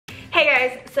Hey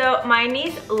guys, so my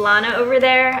niece Lana over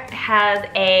there has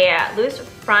a loose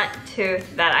front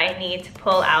tooth that I need to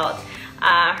pull out.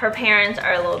 Her parents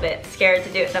are a little bit scared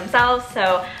to do it themselves,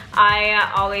 so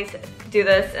I always do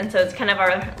this, and so it's kind of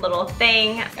our little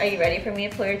thing. Are you ready for me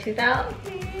to pull your tooth out?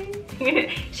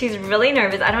 She's really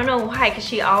nervous. I don't know why, because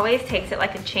she always takes it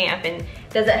like a champ. And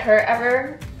does it hurt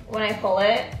ever when I pull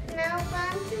it? No, but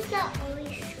I'm just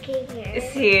always scared.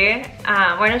 See?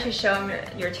 Why don't you show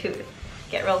them your tooth?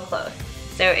 Get real close.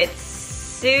 So it's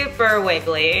super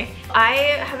wiggly. I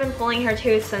have been pulling her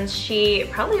tooth since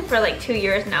probably for like 2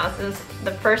 years now, since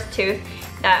the first tooth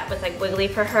that was like wiggly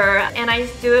for her. And I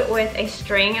just do it with a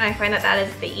string, and I find that that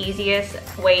is the easiest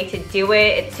way to do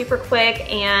it. It's super quick,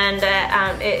 and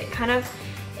it kind of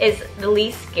is the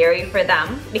least scary for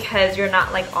them because you're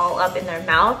not like all up in their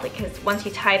mouth, because once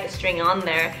you tie the string on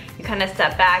there, you kind of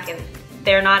step back and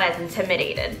they're not as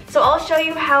intimidated. So I'll show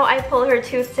you how I pull her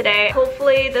tooth today.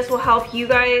 Hopefully this will help you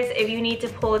guys if you need to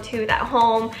pull a tooth at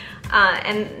home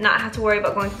and not have to worry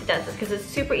about going to the dentist, because it's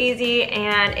super easy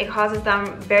and it causes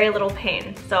them very little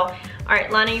pain. So, all right,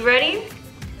 Lana, you ready?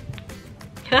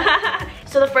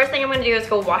 So the first thing I'm gonna do is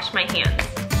go wash my hands.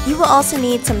 You will also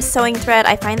need some sewing thread.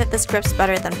 I find that this grips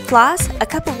better than floss, a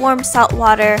cup of warm salt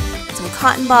water, some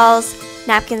cotton balls,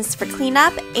 napkins for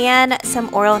cleanup, and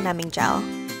some oral numbing gel.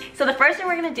 So the first thing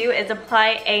we're gonna do is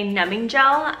apply a numbing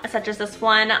gel, such as this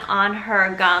one, on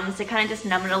her gums to kind of just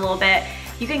numb it a little bit.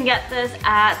 You can get this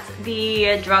at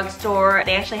the drugstore.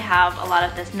 They actually have a lot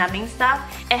of this numbing stuff.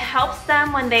 It helps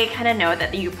them when they kind of know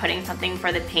that you're putting something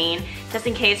for the pain, just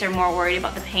in case they're more worried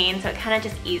about the pain. So it kind of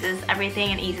just eases everything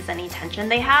and eases any tension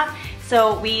they have.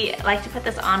 So we like to put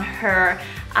this on her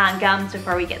gums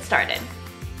before we get started.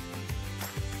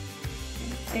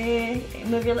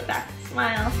 Move your lip back,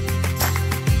 smile.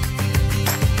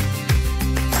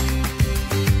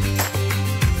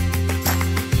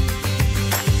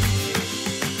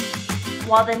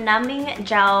 While the numbing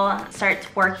gel starts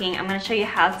working, I'm gonna show you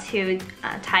how to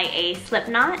tie a slip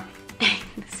knot.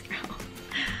 This girl.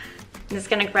 I'm just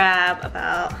gonna grab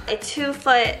about a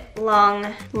 2-foot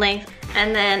long length,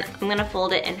 and then I'm gonna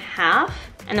fold it in half.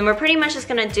 And then we're pretty much just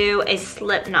gonna do a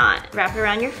slip knot. Wrap it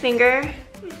around your finger,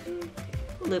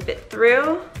 loop it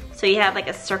through, so you have like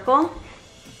a circle.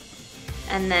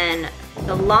 And then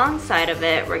the long side of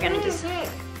it, we're gonna just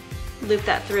loop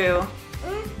that through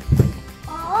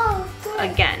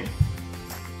again.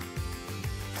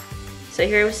 So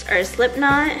here's our slip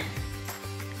knot.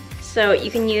 So you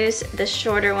can use the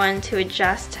shorter one to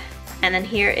adjust, and then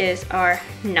here is our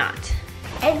knot.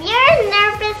 If you're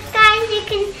nervous, guys, you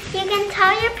can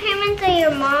tell your parents or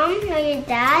your mom or your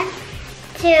dad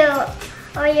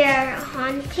or your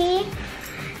auntie.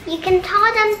 You can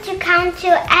tell them to count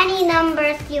to any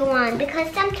numbers you want,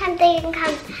 because sometimes they can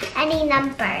count any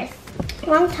numbers.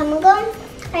 Long time ago,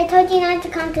 I told you not to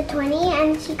count to 20,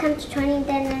 and she counted to 20,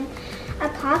 then I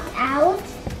popped out.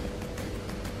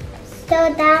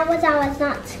 So that was, I was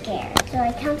not scared.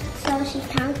 So she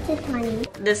counted to 20.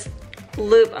 This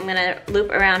loop, I'm gonna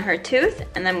loop around her tooth,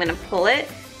 and then I'm gonna pull it.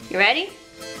 You ready?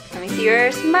 Let me see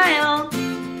your smile.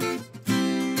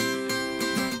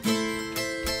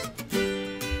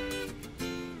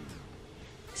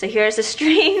 So here's the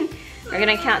string. We're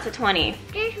gonna count to 20.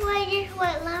 Just wait.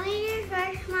 Let me just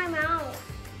brush my mouth.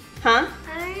 Huh?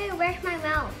 I want to brush my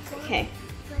mouth. Okay.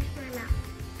 Brush my mouth.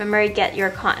 Remember, get your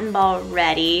cotton ball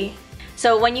ready.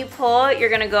 So when you pull,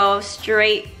 you're gonna go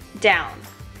straight down,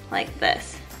 like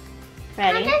this.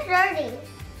 Ready? Count to 30.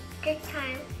 Good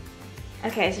time.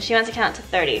 Okay, so she wants to count to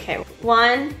 30. Okay,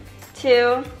 1,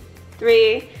 2,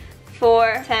 3,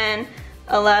 4, 10,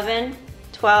 11,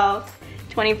 12,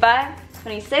 25,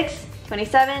 26,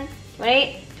 27,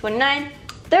 28, 29,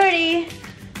 30.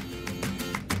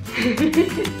 Here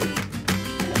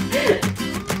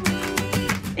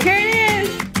it is.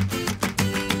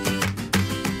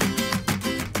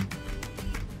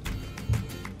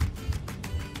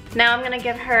 Now I'm gonna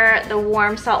give her the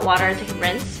warm salt water to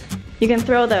rinse. You can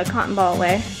throw the cotton ball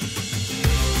away.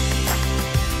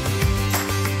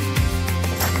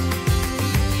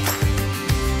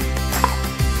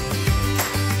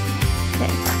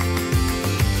 Okay.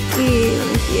 Let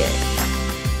me see it.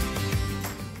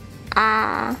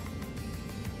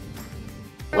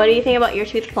 What do you think about your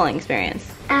tooth pulling experience?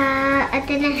 It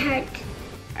didn't hurt.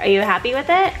 Are you happy with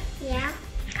it? Yeah.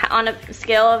 On a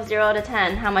scale of 0 to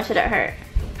 10, how much did it hurt?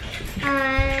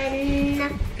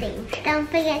 Nothing. Don't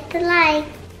forget to like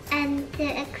and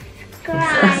to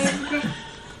subscribe.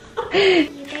 See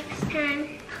you next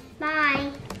time. Bye.